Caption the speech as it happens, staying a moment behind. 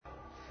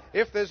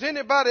If there's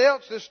anybody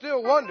else that's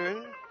still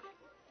wondering,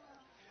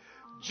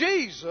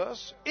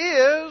 Jesus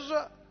is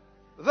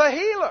the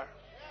healer.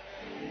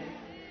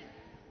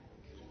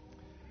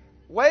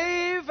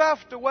 Wave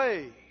after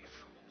wave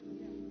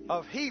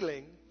of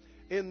healing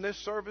in this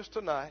service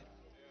tonight.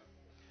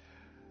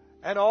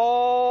 And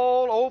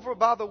all over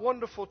by the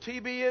wonderful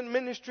TBN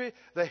ministry,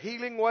 the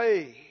healing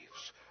waves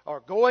are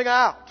going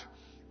out,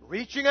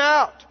 reaching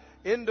out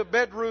into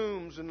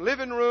bedrooms and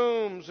living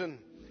rooms and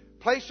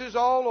places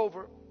all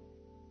over.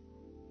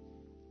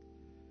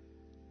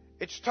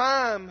 It's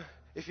time,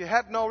 if you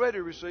hadn't already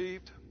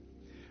received,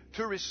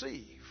 to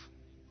receive.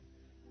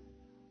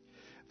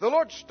 The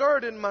Lord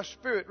stirred in my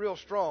spirit real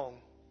strong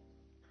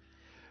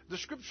the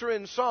scripture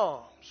in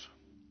Psalms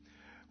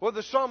where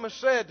the psalmist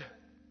said,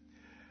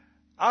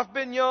 I've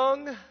been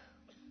young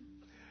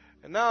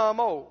and now I'm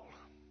old,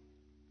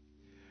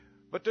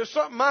 but there's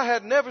something I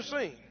had never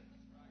seen.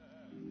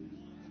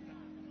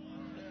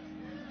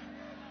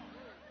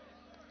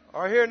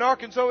 Or here in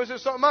Arkansas, is there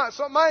something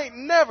I ain't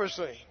never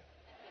seen?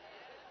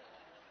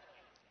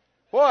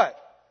 What?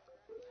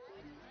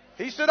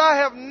 He said, I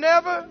have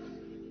never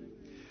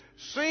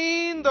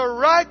seen the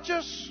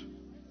righteous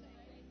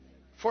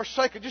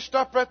forsaken. Just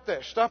stop right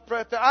there. Stop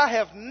right there. I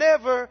have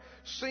never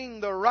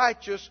seen the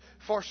righteous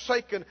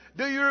forsaken.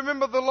 Do you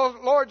remember the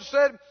Lord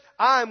said,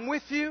 I am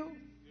with you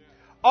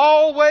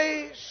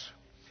always,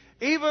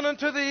 even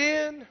unto the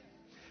end?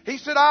 He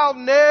said, I'll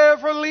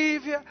never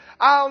leave you.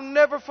 I'll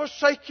never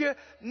forsake you.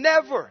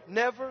 Never,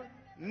 never,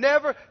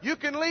 never. You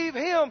can leave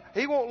Him.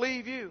 He won't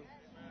leave you.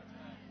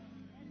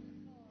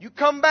 You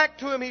come back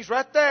to Him. He's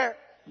right there.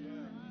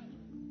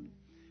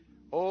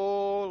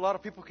 Oh, a lot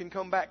of people can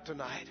come back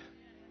tonight.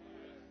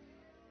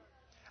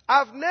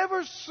 I've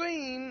never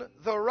seen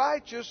the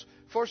righteous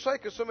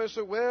forsaken. Somebody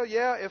said, well,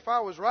 yeah, if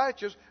I was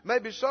righteous,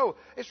 maybe so.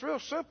 It's real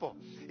simple.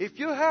 If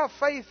you have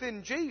faith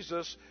in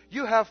Jesus,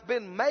 you have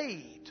been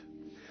made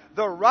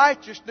the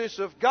righteousness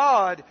of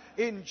God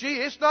in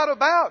Jesus. It's not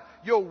about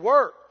your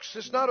works.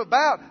 It's not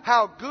about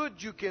how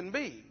good you can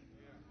be.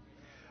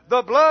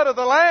 The blood of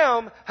the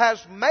Lamb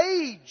has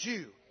made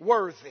you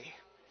worthy,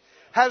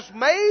 has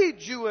made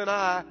you and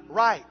I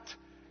right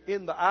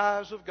in the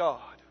eyes of God.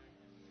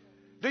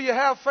 Do you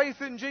have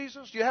faith in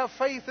Jesus? Do you have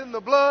faith in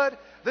the blood?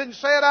 Then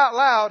say it out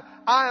loud.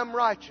 I am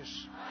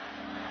righteous.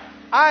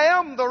 I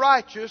am the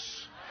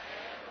righteous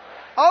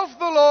of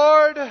the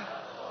Lord,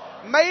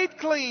 made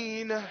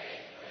clean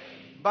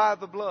by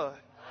the blood.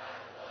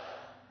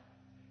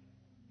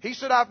 He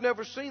said, I've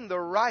never seen the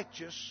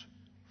righteous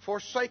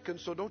forsaken.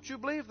 So don't you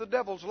believe the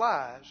devil's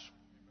lies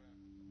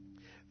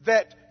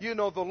that,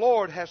 the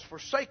Lord has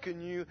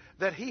forsaken you,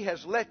 that He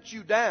has let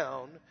you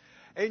down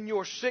in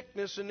your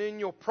sickness and in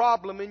your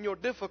problem, in your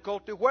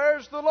difficulty.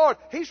 Where's the Lord?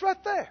 He's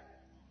right there.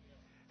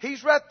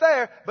 He's right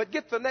there. But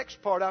get the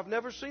next part. I've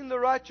never seen the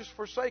righteous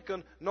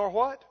forsaken, nor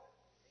what?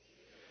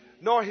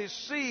 Nor his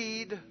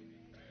seed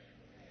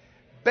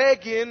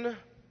begging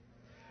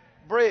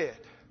bread.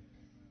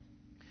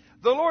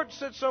 The Lord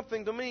said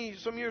something to me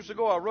some years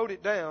ago. I wrote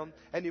it down,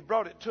 and He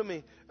brought it to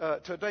me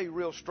today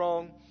real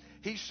strong.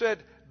 He said,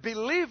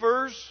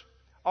 believers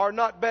are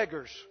not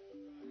beggars.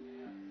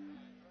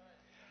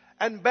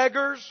 And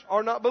beggars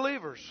are not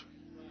believers.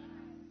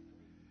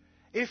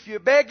 If you're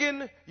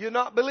begging, you're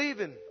not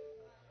believing.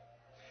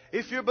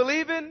 If you're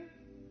believing,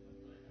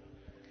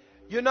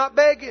 you're not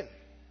begging.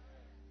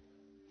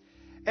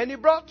 And He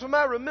brought to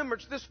my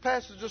remembrance this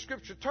passage of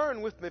Scripture.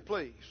 Turn with me,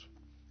 please.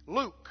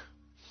 Luke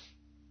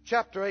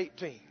chapter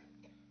 18.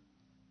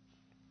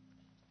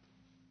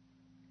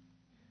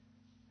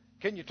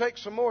 Can you take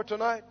some more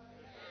tonight?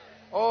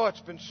 Oh,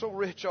 it's been so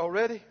rich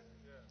already.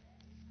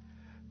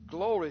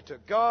 Glory to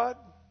God.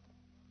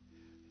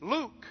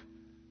 Luke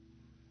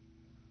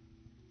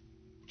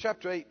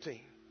chapter 18.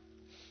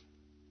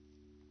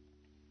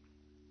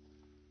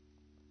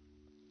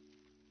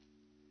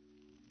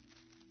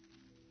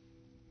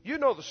 You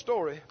know the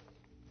story,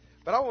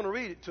 but I want to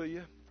read it to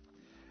you.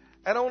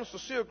 And I want us to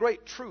see a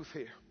great truth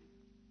here.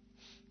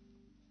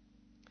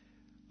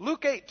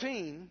 Luke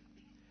 18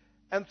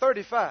 and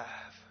 35.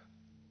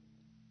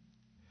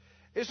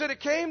 It said, it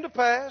came to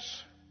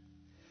pass,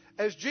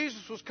 as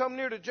Jesus was come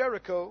near to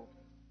Jericho,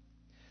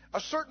 a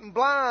certain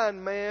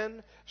blind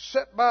man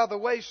sat by the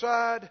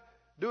wayside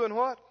doing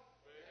what?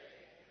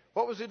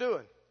 What was he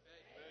doing?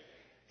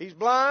 He's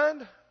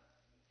blind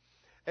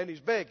and he's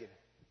begging.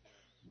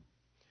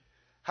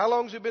 How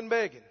long's he been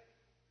begging?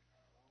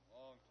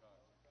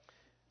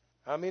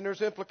 I mean,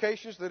 there's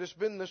implications that it's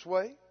been this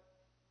way.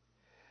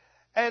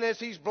 And as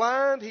he's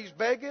blind, he's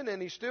begging,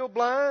 and he's still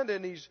blind,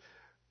 and he's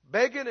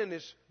begging, and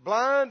he's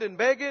blind and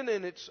begging,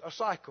 and it's a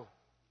cycle.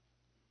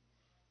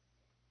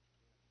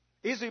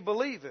 Is he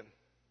believing?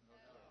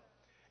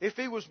 If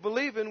he was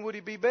believing, would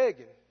he be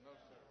begging?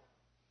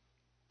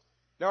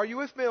 Now, are you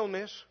with me on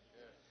this?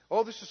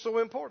 Oh, this is so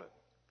important.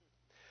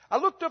 I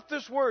looked up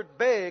this word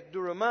beg to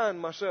remind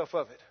myself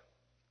of it.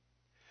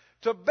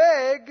 To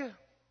beg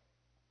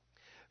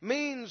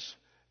means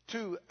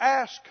to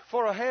ask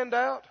for a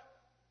handout.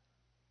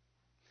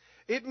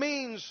 It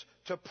means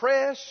to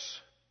press,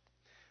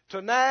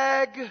 to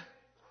nag,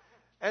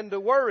 and to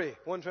worry,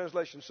 one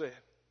translation said.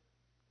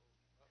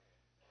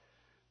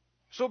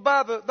 So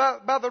by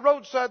the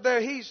roadside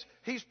there, he's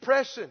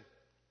pressing.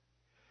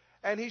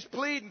 And he's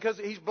pleading because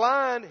he's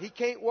blind. He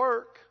can't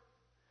work.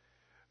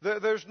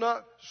 There's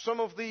not some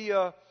of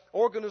the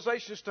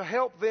organizations to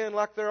help then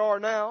like there are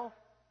now.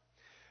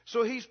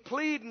 So he's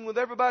pleading with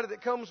everybody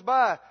that comes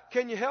by.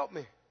 Can you help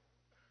me?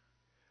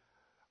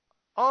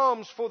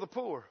 Alms for the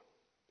poor.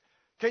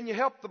 Can you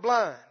help the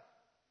blind?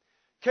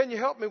 Can you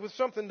help me with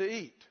something to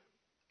eat?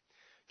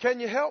 Can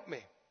you help me?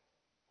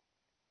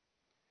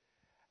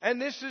 And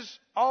this is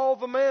all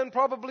the man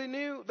probably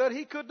knew that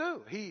he could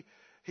do.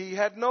 He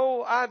had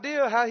no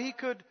idea how he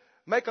could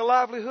make a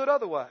livelihood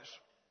otherwise.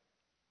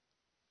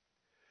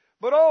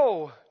 But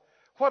oh,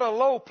 what a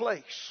low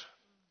place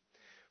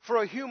for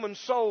a human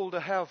soul to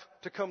have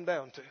to come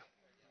down to.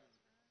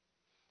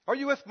 Are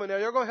you with me now?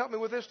 You're going to help me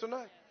with this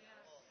tonight?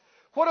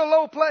 What a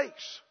low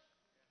place.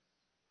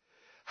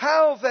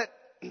 How that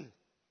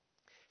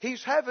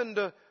he's having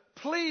to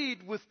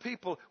plead with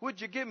people.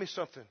 Would you give me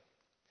something?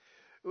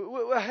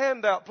 A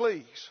handout,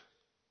 please.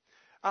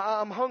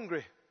 I'm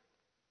hungry.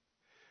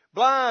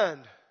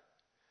 Blind.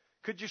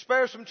 Could you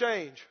spare some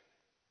change?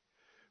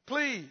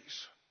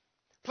 Please.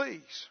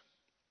 Please.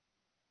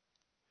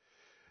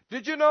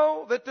 Did you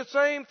know that the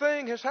same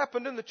thing has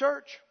happened in the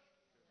church?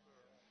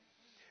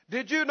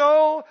 Did you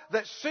know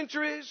that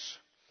centuries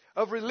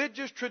of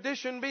religious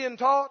tradition being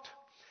taught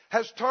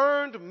has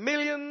turned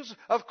millions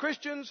of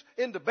Christians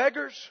into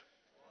beggars?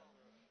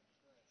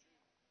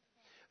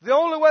 The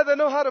only way they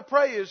know how to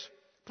pray is,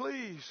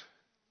 please.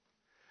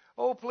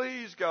 Oh,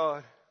 please,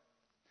 God.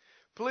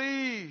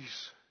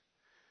 Please.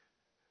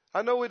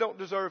 I know we don't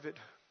deserve it.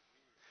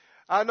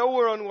 I know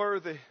we're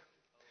unworthy.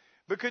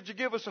 But could you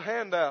give us a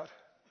handout?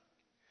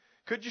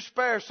 Could you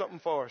spare something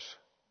for us?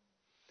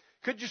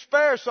 Could you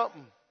spare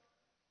something?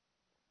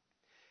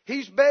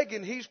 He's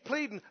begging. He's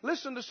pleading.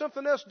 Listen to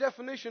something else.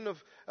 Definition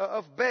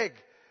of beg.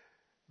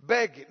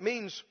 Beg. It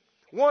means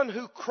one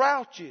who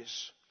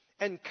crouches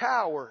and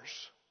cowers.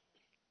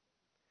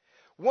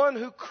 One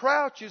who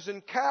crouches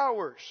and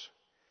cowers.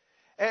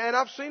 And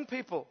I've seen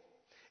people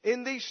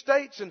in these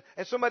states and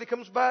somebody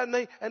comes by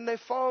and they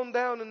fall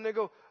down and they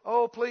go,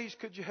 oh, please,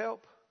 could you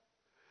help?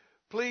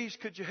 Please,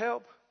 could you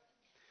help?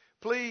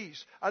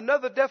 Please.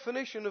 Another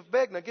definition of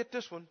beg. Now get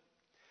this one.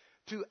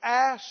 To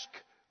ask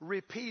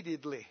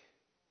repeatedly.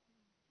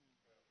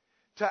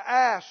 To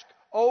ask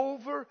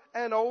over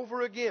and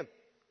over again.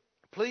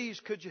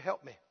 Please, could you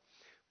help me?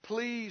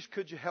 Please,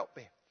 could you help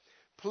me?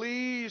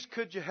 Please,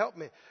 could you help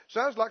me?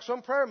 Sounds like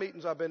some prayer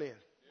meetings I've been in.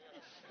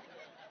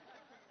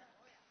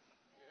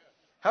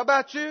 How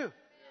about you?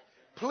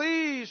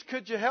 Please,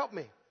 could you help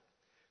me?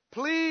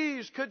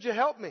 Please, could you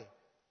help me?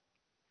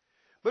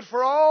 But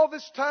for all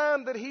this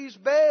time that he's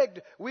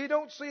begged, we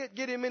don't see it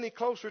get him any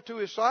closer to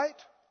his sight.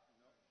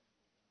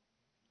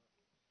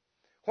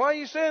 Why are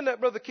you saying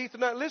that, Brother Keith,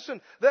 tonight? Listen,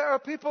 there are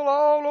people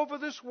all over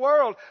this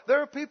world.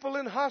 There are people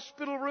in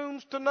hospital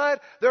rooms tonight.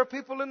 There are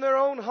people in their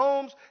own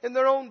homes, in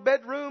their own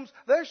bedrooms.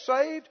 They're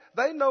saved.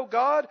 They know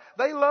God.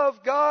 They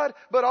love God.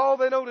 But all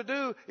they know to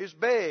do is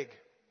beg.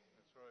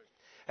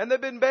 And they've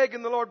been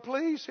begging the Lord,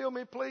 please heal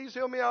me,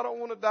 I don't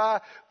want to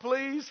die.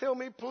 Please heal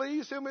me,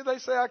 please heal me. They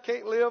say I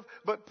can't live,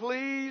 but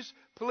please,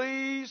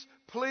 please,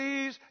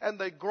 please. And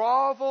they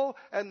grovel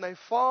and they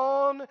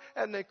fawn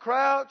and they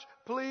crouch,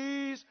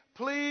 please,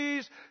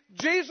 please.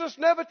 Jesus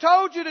never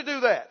told you to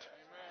do that.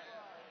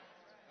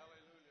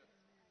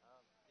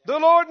 The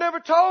Lord never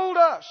told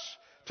us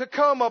to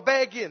come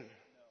a-begging,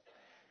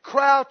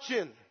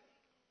 crouching.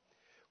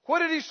 What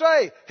did He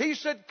say? He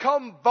said,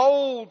 come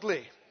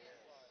boldly.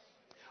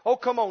 Oh,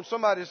 come on.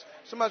 Somebody's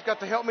got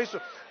to help me. So,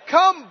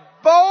 come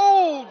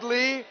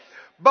boldly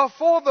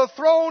before the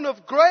throne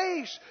of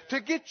grace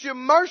to get your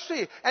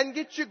mercy and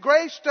get your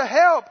grace to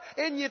help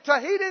in your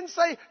time. He didn't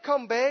say,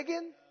 come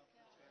begging.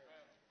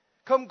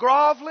 Come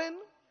groveling.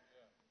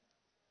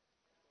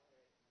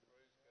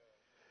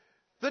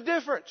 The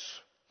difference,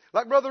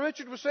 like Brother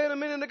Richard was saying a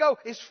minute ago,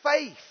 is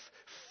faith.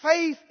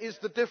 Faith is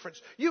the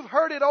difference. You've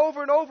heard it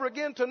over and over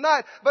again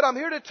tonight, but I'm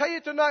here to tell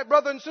you tonight,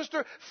 brother and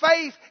sister,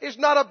 faith is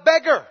not a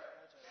beggar.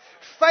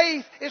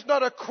 Faith is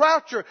not a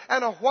croucher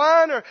and a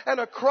whiner and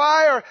a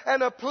crier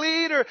and a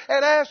pleader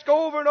and ask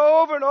over and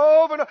over and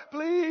over and over,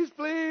 please,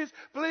 please,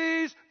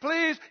 please,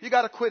 please. You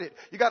got to quit it.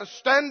 You got to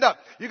stand up.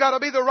 You got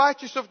to be the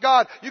righteous of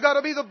God. You got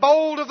to be the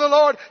bold of the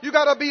Lord. You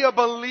got to be a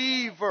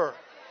believer.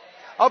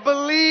 A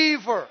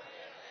believer.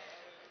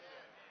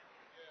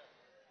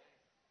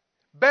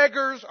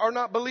 Beggars are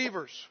not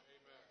believers.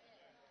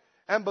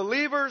 And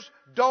believers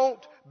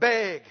don't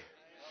beg.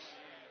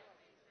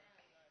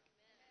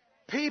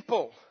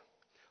 People,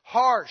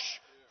 harsh,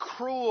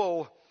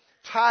 cruel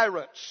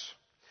tyrants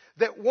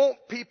that want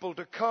people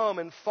to come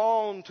and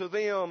fawn to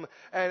them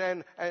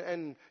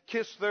and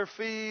kiss their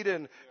feet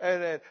and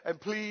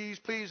please,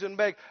 please and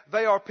beg.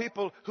 They are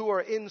people who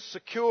are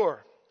insecure,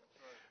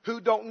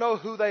 who don't know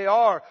who they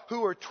are,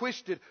 who are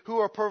twisted, who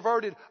are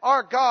perverted.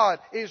 Our God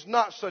is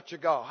not such a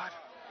God.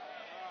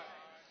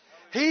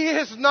 He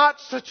is not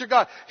such a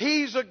God.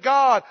 He's a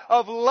God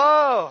of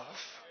love.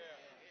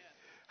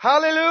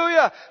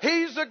 Hallelujah.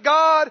 He's a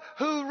God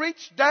who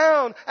reached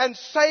down and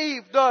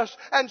saved us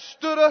and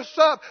stood us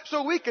up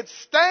so we could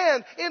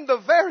stand in the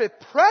very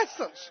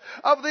presence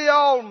of the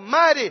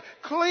Almighty,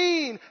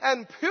 clean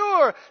and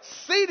pure,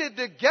 seated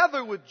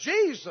together with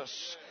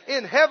Jesus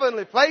in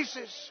heavenly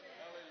places.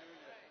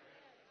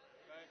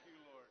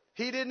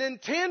 He didn't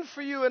intend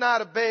for you and I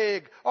to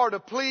beg or to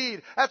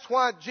plead. That's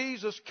why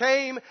Jesus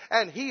came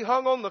and He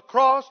hung on the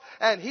cross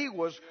and He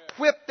was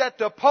whipped at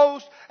the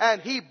post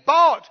and He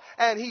bought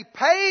and He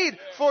paid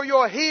for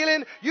your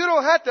healing. You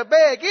don't have to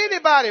beg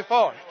anybody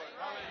for it.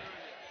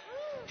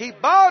 He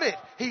bought it.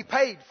 He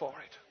paid for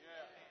it.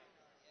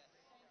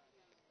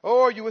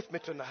 Oh, are you with me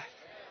tonight?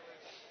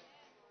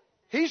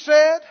 He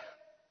said,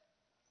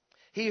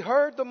 He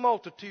heard the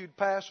multitude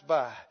pass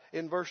by.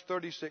 In verse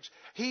 36,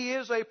 He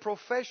is a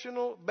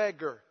professional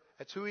beggar.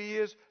 That's who He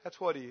is. That's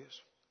what He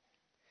is.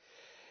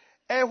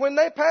 And when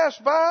they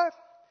passed by,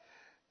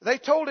 they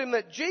told Him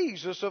that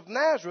Jesus of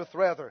Nazareth,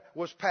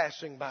 was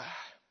passing by.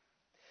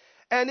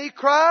 And He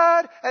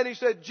cried and He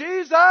said,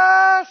 Jesus,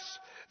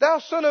 Thou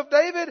Son of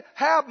David,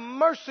 have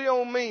mercy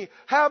on me.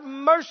 Have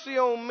mercy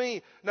on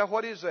me. Now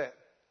what is that?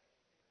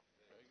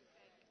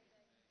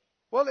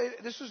 Well,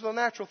 this is the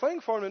natural thing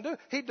for Him to do.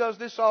 He does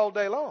this all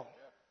day long.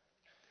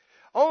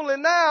 Only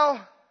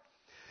now,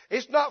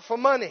 it's not for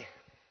money.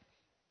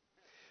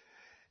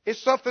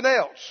 It's something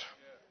else.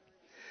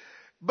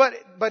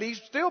 But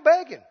He's still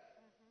begging.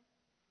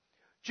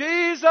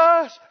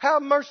 Jesus,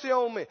 have mercy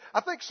on me.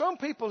 I think some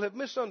people have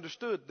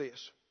misunderstood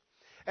this.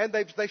 And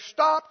they've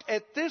stopped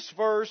at this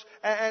verse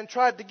and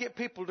tried to get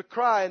people to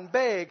cry and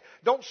beg.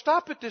 Don't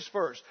stop at this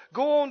verse.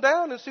 Go on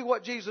down and see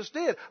what Jesus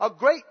did. A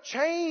great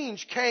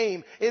change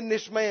came in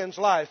this man's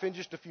life in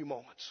just a few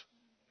moments.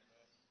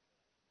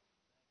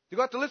 You've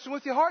got to listen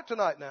with your heart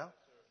tonight now.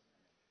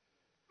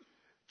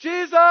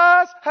 Jesus,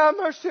 have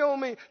mercy on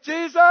me.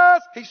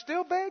 Jesus, he's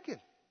still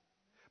begging.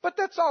 But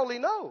that's all he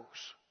knows.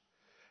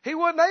 He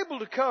wasn't able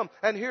to come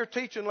and hear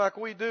teaching like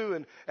we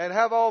do and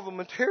have all the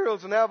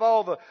materials and have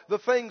all the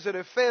things that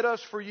have fed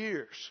us for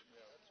years.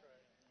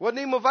 Wasn't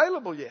even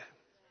available yet.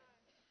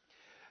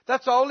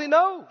 That's all he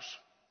knows.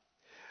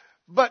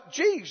 But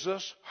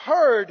Jesus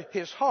heard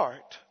his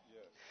heart.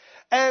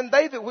 And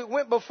they that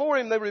went before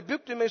him, they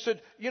rebuked him and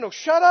said,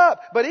 shut up.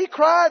 But he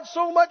cried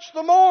so much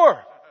the more.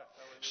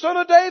 Son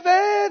of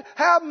David,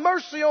 have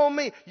mercy on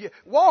me.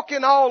 Walk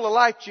in all the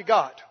light you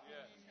got.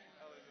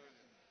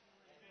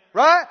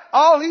 Right?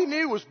 All he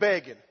knew was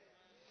begging.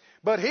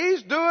 But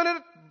he's doing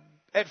it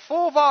at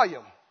full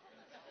volume.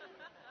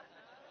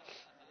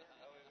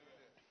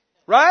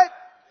 Right?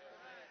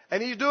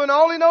 And he's doing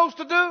all he knows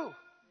to do.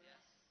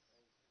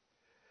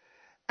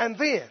 And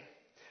then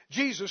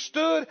Jesus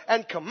stood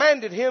and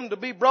commanded him to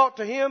be brought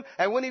to him.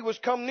 And when he was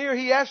come near,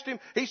 he asked him,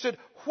 he said,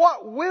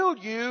 what will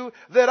you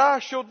that I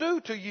shall do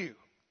to you?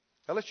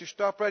 Now let's just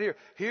stop right here.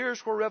 Here's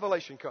where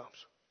revelation comes.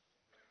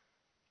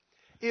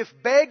 If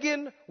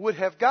begging would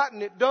have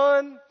gotten it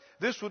done,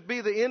 this would be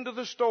the end of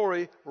the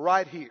story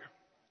right here.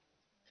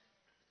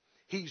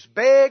 He's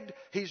begged.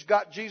 He's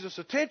got Jesus'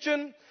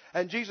 attention.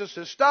 And Jesus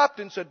has stopped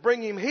and said,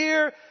 bring him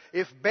here.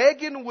 If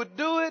begging would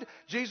do it,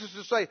 Jesus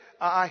would say,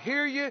 I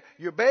hear you.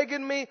 You're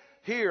begging me.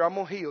 Here, I'm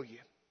going to heal you.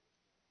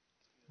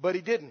 But he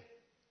didn't.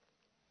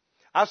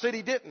 I said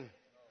he didn't.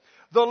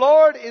 The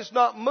Lord is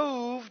not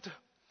moved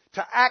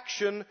to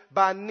action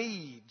by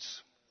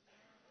needs.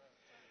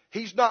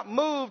 He's not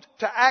moved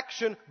to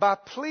action by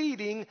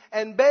pleading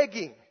and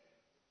begging.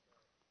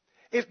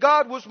 If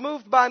God was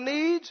moved by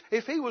needs,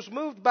 if He was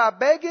moved by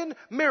begging,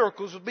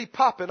 miracles would be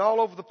popping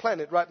all over the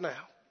planet right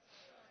now.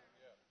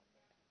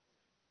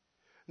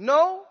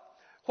 No.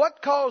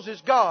 What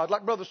causes God,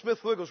 like Brother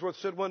Smith Wigglesworth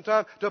said one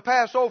time, to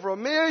pass over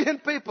 1 million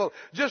people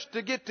just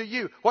to get to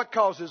you? What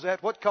causes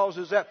that? What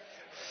causes that?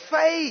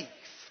 Faith.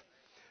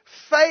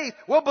 Faith.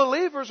 Well,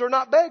 believers are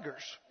not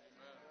beggars.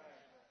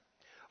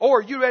 Oh,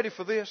 are you ready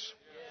for this?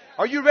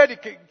 Are you ready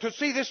to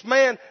see this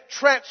man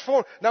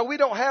transformed? Now, we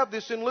don't have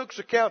this in Luke's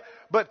account,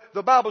 but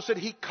the Bible said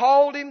he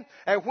called him,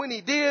 and when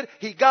he did,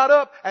 he got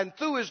up and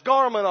threw his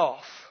garment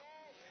off.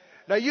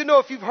 Now,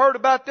 if you've heard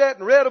about that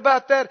and read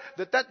about that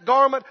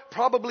garment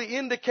probably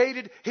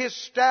indicated his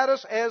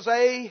status as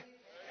a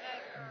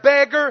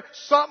beggar.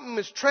 Something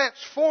is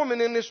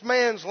transforming in this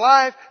man's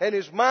life and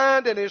his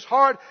mind and his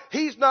heart.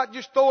 He's not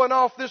just throwing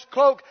off this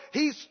cloak.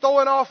 He's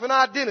throwing off an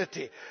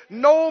identity.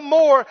 No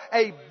more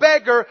a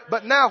beggar,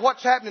 but now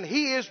what's happening?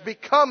 He is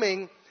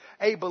becoming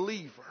a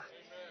believer.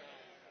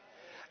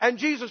 And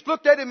Jesus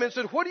looked at him and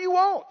said, what do you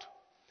want?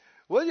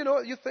 Well, you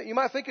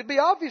might think it'd be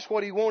obvious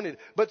what he wanted.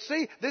 But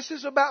see, this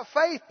is about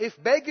faith.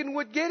 If begging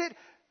would get it,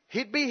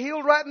 he'd be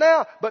healed right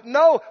now. But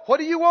no, what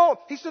do you want?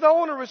 He said, I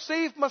want to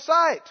receive my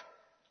sight.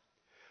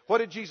 What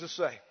did Jesus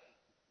say?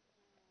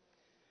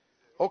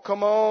 Oh,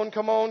 come on.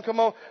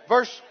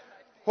 Verse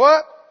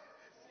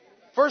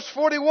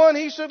 41,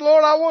 he said,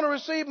 Lord, I want to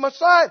receive my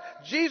sight.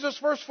 Jesus,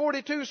 verse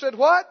 42, said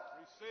what?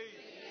 Receive.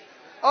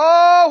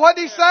 Oh, what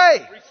did he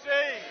say?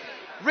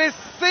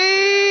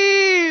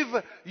 Receive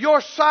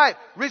your sight.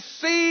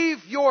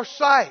 Receive your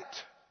sight.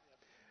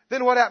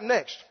 Then what happened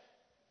next?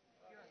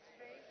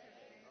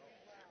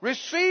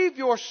 Receive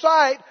your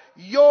sight.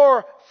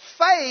 Your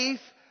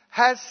faith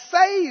has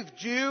saved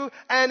you.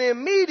 And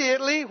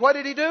immediately, what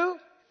did he do?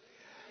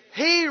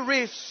 He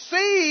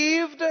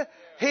received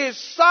his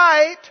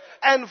sight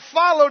and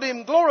followed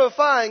him,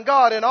 glorifying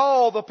God. And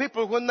all the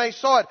people, when they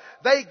saw it,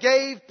 they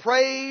gave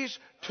praise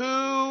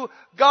to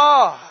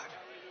God.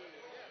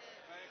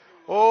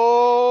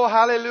 Oh,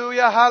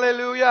 hallelujah,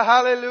 hallelujah,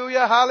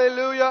 hallelujah,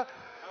 hallelujah.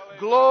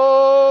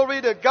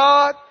 Glory to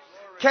God.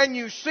 Can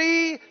you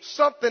see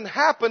something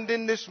happened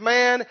in this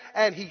man,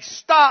 and he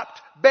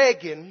stopped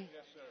begging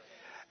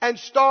and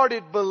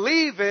started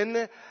believing,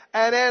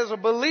 and as a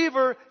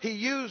believer, he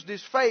used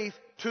his faith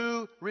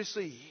to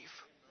receive.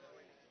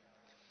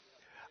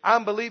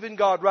 I'm believing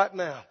God right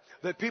now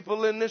that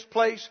people in this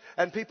place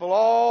and people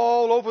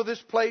all over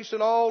this place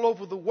and all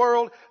over the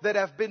world that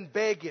have been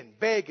begging,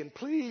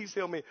 please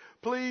heal me,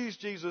 please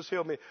Jesus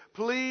heal me,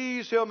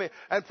 please heal me,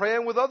 and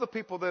praying with other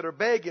people that are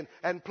begging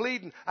and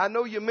pleading. I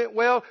know you meant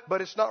well,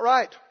 but it's not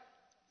right.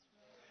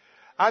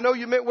 I know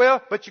you meant well,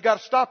 but you got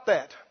to stop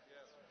that.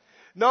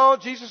 No,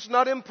 Jesus is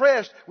not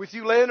impressed with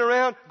you laying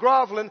around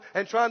groveling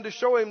and trying to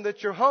show Him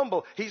that you're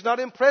humble. He's not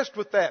impressed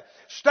with that.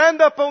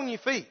 Stand up on your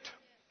feet.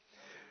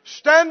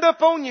 Stand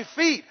up on your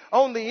feet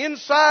on the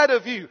inside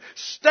of you.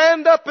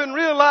 Stand up and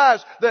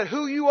realize that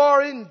who you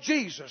are in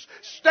Jesus.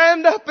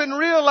 Stand up and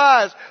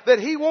realize that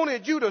He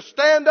wanted you to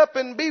stand up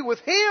and be with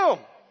Him.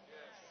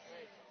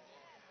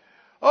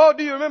 Oh,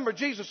 do you remember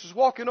Jesus is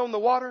walking on the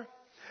water?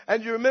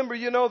 And you remember,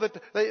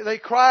 that they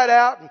cried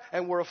out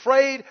and were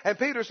afraid. And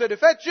Peter said, if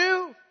that's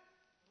you,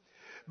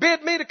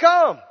 bid me to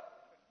come.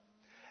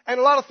 And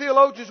a lot of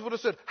theologians would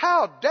have said,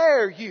 how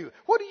dare you?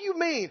 What do you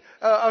mean?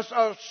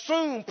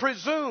 Assume,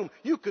 presume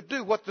you could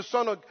do what the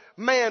Son of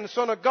Man, the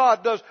Son of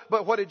God does.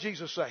 But what did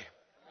Jesus say?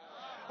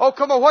 Oh,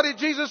 come on. What did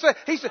Jesus say?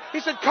 He said,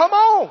 come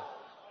on.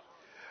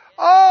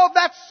 Oh,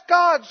 that's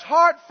God's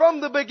heart from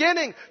the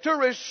beginning, to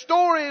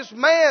restore His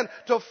man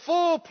to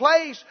full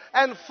place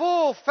and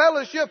full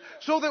fellowship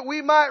so that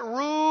we might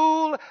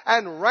rule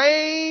and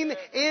reign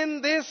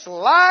in this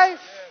life.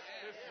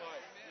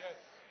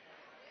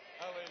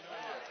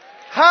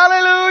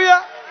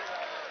 Hallelujah.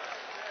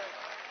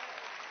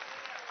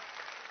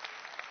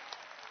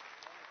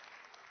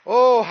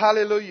 Oh,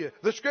 hallelujah.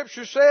 The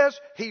Scripture says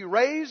He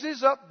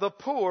raises up the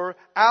poor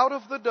out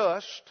of the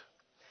dust,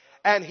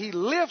 and He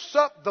lifts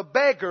up the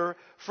beggar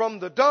from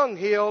the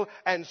dunghill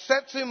and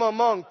sets him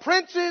among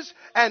princes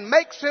and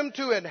makes him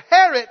to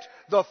inherit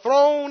the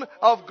throne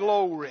of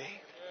glory.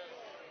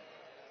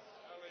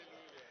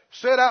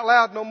 Say it out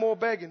loud, no more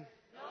begging.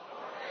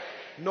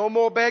 No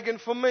more begging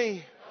for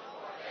me.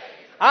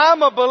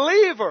 I'm a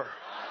believer.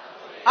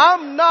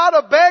 I'm not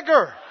a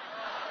beggar.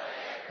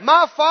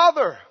 My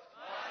Father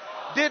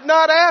did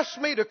not ask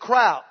me to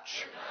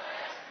crouch,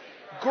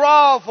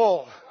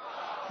 grovel,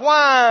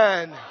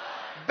 whine,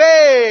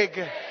 beg.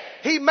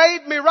 He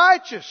made me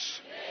righteous.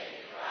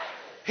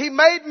 He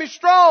made me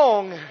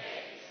strong.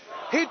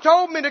 He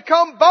told me to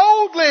come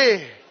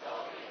boldly.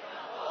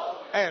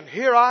 And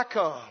here I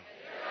come.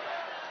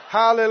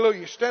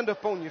 Hallelujah. Stand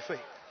up on your feet.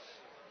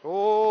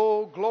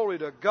 Oh, glory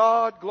to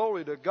God,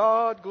 glory to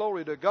God,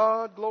 glory to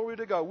God, glory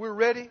to God. We're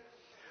ready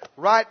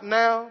right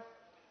now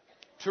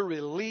to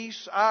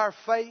release our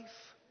faith.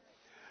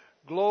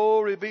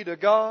 Glory be to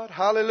God.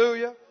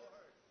 Hallelujah.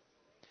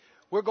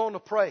 We're going to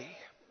pray.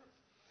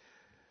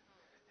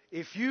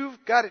 If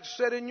you've got it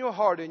set in your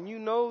heart and you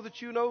know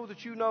that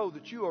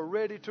you are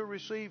ready to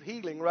receive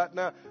healing right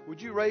now,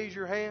 would you raise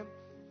your hand?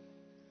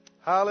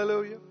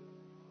 Hallelujah.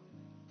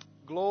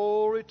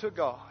 Glory to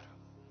God.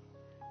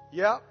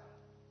 Yep.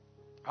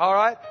 All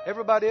right,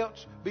 everybody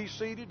else be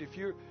seated. If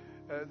you're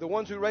the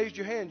ones who raised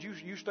your hands,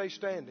 you stay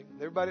standing.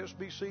 Everybody else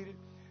be seated.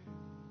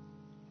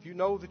 If you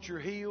know that you're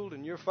healed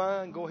and you're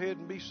fine, go ahead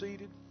and be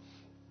seated.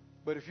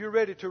 But if you're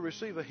ready to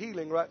receive a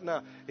healing right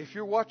now, if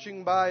you're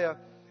watching by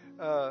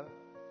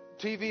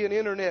TV and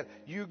internet,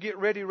 you get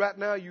ready right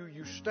now. You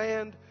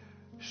stand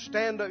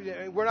up.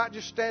 We're not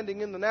just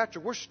standing in the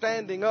natural. We're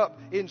standing up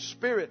in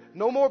spirit.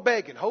 No more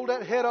begging. Hold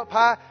that head up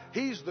high.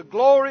 He's the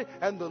glory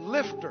and the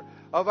lifter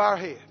of our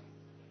head.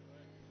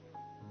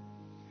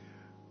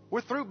 We're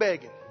through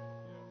begging.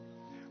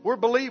 We're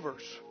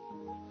believers.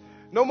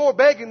 No more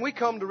begging. We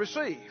come to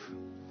receive.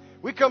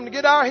 We come to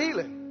get our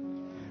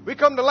healing. We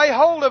come to lay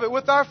hold of it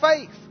with our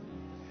faith.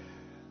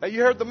 Now,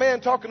 you heard the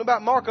man talking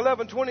about Mark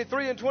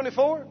 11:23 and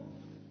 24?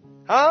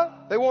 Huh?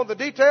 They want the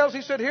details.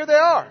 He said, here they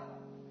are.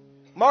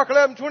 Mark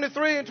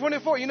 11:23 and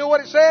 24. You know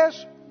what it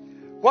says?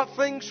 What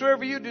things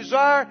soever you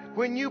desire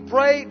when you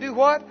pray, do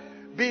what?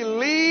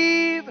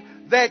 Believe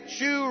that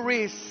you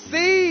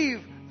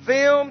receive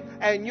them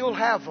and you'll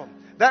have them.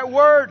 That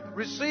word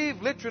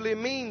receive literally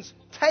means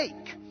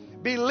take.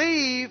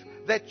 Believe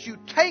that you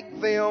take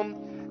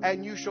them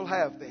and you shall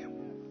have them.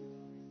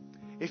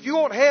 If you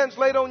want hands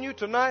laid on you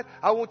tonight,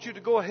 I want you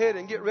to go ahead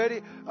and get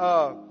ready.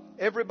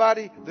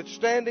 Everybody that's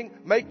standing,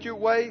 make your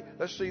way.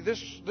 Let's see,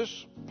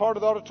 this part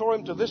of the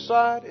auditorium to this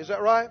side. Is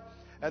that right?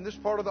 and this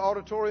part of the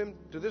auditorium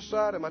to this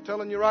side. Am I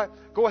telling you right?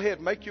 Go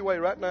ahead, make your way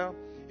right now.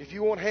 If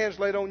you want hands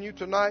laid on you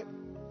tonight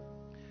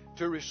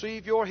to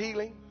receive your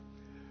healing,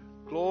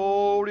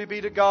 glory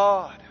be to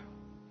God.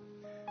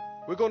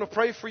 We're going to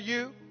pray for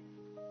you.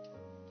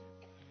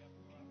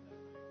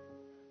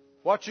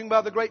 Watching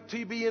by the great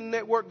TBN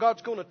network,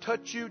 God's going to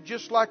touch you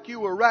just like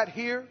you were right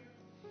here.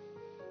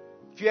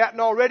 If you hadn't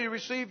already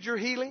received your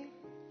healing,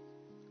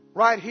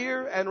 right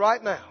here and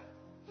right now.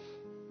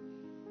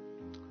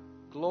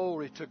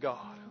 Glory to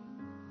God.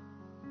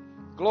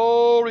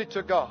 Glory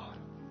to God.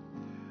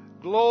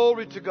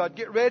 Glory to God.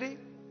 Get ready.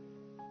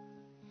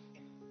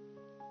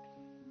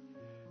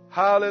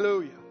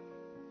 Hallelujah.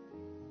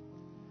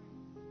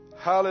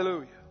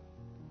 Hallelujah.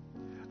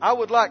 I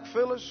would like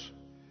Phyllis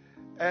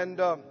and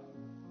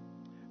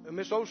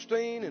Miss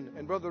Osteen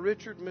and Brother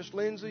Richard, and Miss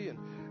Lindsay,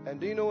 and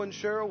Dino and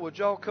Cheryl, would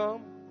y'all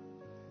come?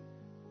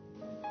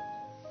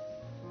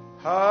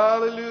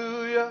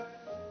 Hallelujah.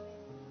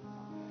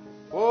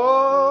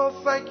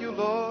 Oh, thank you,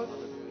 Lord.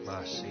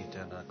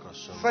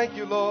 Thank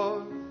you,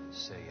 Lord.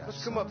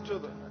 Let's come up to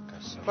the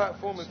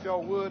platform if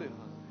y'all would. And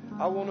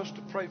I want us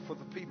to pray for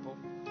the people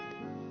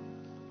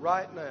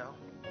right now.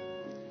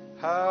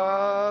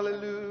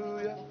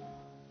 Hallelujah.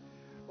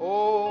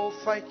 Oh,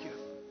 thank you.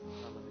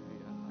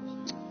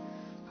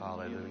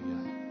 Hallelujah.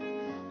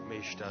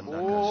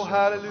 Oh,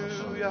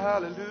 hallelujah,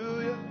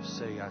 hallelujah.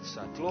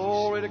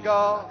 Glory to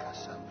God.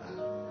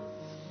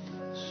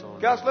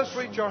 Guys, let's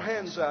reach our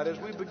hands out as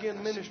we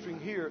begin ministering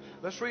here.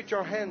 Let's reach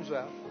our hands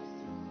out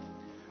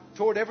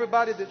toward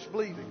everybody that's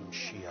believing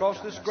across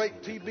this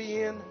great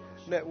TBN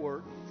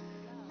network.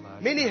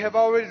 Many have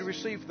already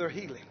received their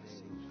healing.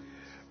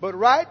 But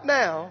right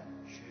now,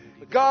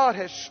 God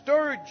has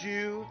stirred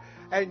you,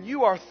 and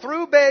you are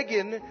through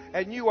begging,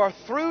 and you are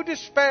through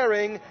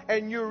despairing,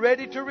 and you're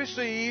ready to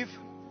receive.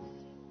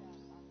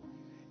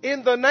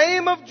 In the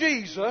name of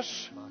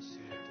Jesus,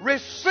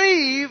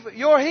 receive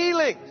your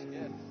healing.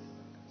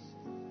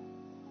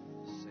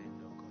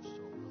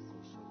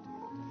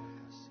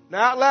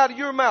 Now out loud of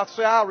your mouth,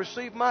 say, I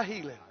receive my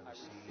healing.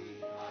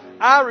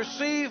 I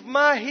receive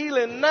my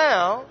healing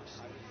now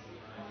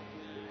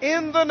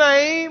in the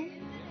name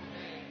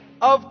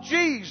of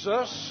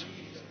Jesus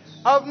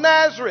of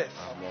Nazareth.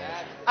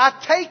 I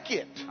take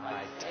it.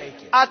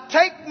 I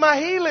take my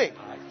healing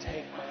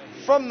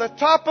from the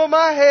top of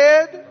my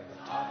head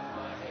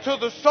to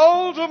the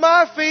soles of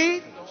my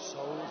feet,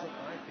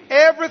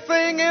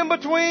 everything in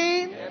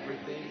between.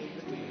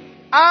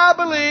 I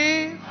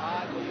believe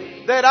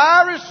that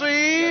I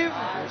receive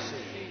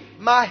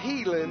my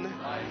healing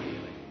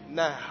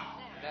now.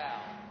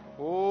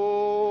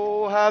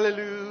 Oh,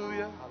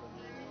 hallelujah.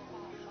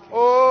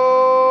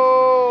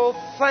 Oh,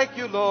 thank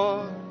you,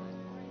 Lord.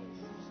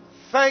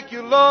 Thank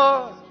you,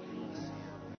 Lord.